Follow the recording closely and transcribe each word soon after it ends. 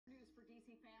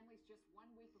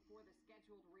week before the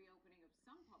scheduled reopening of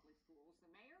some public schools, the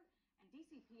mayor and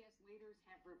DCPS leaders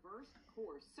have reversed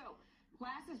course. So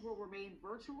classes will remain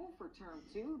virtual for term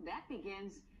 2. That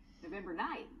begins November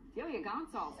 9th. Delia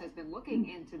Gonzalez has been looking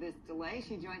into this delay.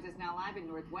 She joins us now live in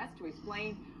Northwest to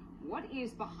explain what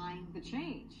is behind the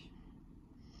change.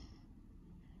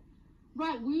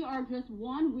 Right, we are just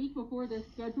 1 week before the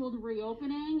scheduled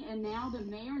reopening, and now the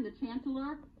mayor and the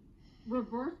chancellor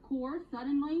reversed course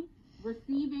suddenly,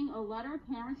 receiving a letter.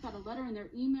 Parents got a letter in their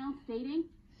email stating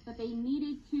that they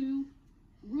needed to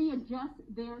readjust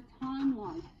their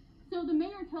timeline. So the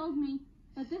mayor tells me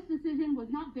that this decision was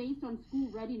not based on school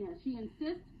readiness. She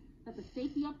insists that the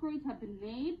safety upgrades have been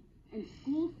made and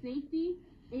school safety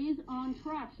is on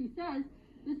track. She says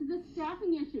this is a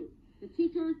staffing issue. The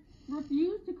teachers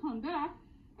refuse to come back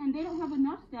and they don't have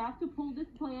enough staff to pull this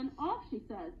plan off, she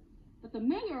says. But the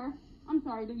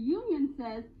union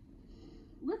says,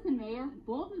 listen, Mayor,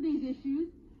 both of these issues,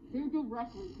 they're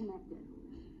directly connected.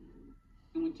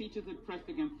 And when teachers are pressed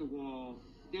against the wall,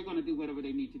 they're going to do whatever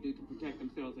they need to do to protect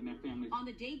themselves and their families. On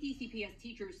the day DCPS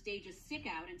teachers stage a sick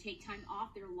out and take time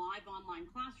off their live online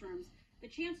classrooms, the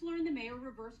chancellor and the mayor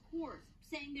reverse course,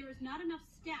 saying there is not enough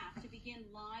staff to begin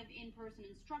live in-person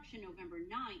instruction November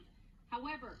 9th.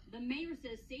 However, the mayor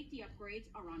says safety upgrades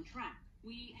are on track.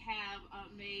 We have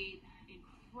made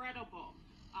incredible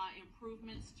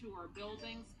improvements to our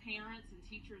buildings. Parents and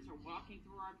teachers are walking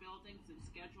through our buildings in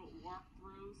scheduled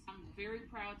walkthroughs. I'm very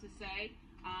proud to say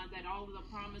that all of the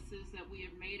promises that we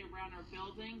have made around our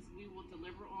buildings, we will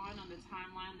deliver on the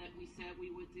timeline that we said we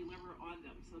would deliver on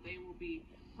them. So they will be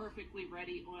perfectly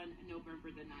ready on November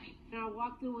the 9th. Our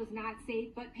walkthrough was not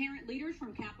safe, but parent leaders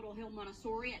from Capitol Hill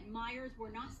Montessori at Myers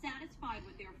were not satisfied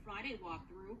with their Friday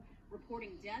walkthrough,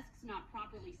 reporting desks not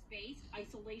properly spaced,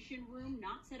 isolation room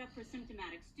not set up for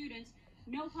symptomatic students,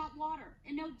 no hot water,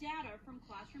 and no data from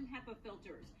classroom HEPA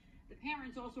filters. The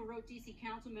parents also wrote DC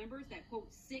council members that,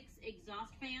 quote, 6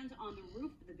 exhaust fans on the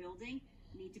roof of the building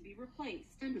need to be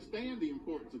replaced. I understand the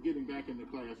importance of getting back in the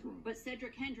classroom. But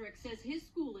Cedric Hendricks says his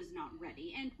school is not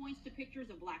ready and points to pictures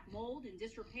of black mold and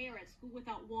disrepair at School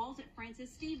Without Walls at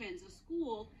Francis Stevens, a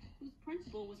school whose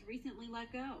principal was recently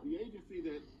let go. The agency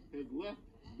that has left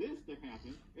this to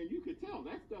happen, and you could tell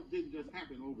that stuff didn't just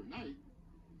happen overnight,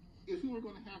 is who we're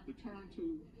going to have to turn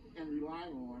to and rely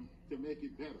on to make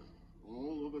it better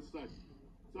all of a sudden.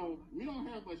 So we don't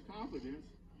have much confidence.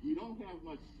 We don't have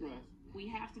much trust. We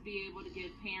have to be able to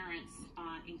give parents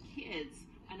and kids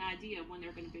an idea of when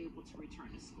they're going to be able to return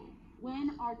to school.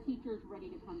 When are teachers ready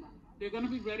to come back? They're going to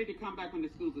be ready to come back when the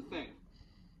schools are safe.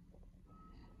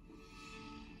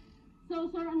 So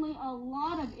certainly a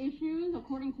lot of issues,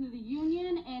 according to the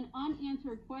union, and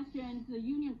unanswered questions. The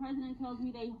union president tells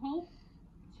me they hope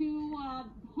to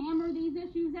hammer these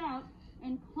issues out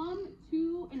and come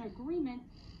to an agreement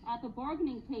at the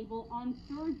bargaining table on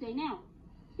Thursday. Now,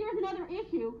 here's another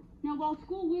issue. Now, while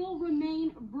school will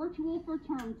remain virtual for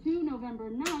term 2, November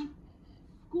 9th,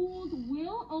 schools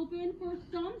will open for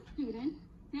some students.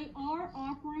 They are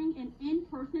offering an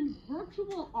in-person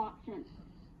virtual option.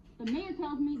 The mayor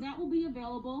tells me that will be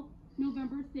available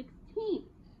November 16th.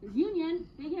 The union,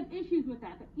 they have issues with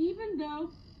that. But even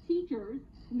though teachers,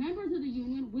 members of the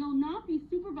union, will not be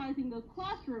supervising those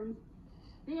classrooms,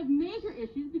 they have major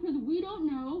issues because we don't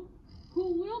know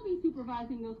who will be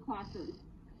supervising those classrooms.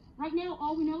 Right now,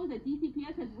 all we know is that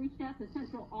DCPS has reached out to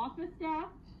central office staff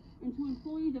and to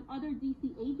employees of other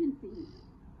DC agencies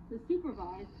to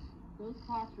supervise those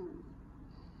classrooms.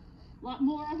 A lot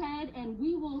more ahead, and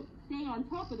we will stay on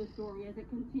top of the story as it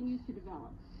continues to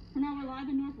develop. For now, we're live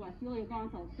in Northwest. Delia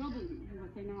Gonzalez,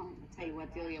 WUSA9. I'll tell you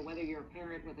what, Delia, whether you're a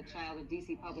parent with a child in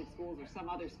DC public schools or some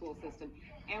other school system,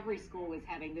 every school is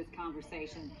having this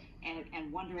conversation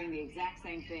and wondering the exact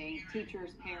same thing.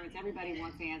 Teachers, parents, everybody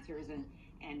wants answers,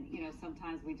 and you know,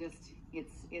 sometimes we just,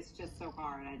 it's just so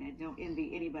hard. I don't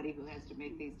envy anybody who has to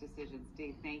make these decisions.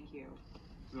 Steve, thank you.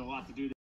 There's a lot to do.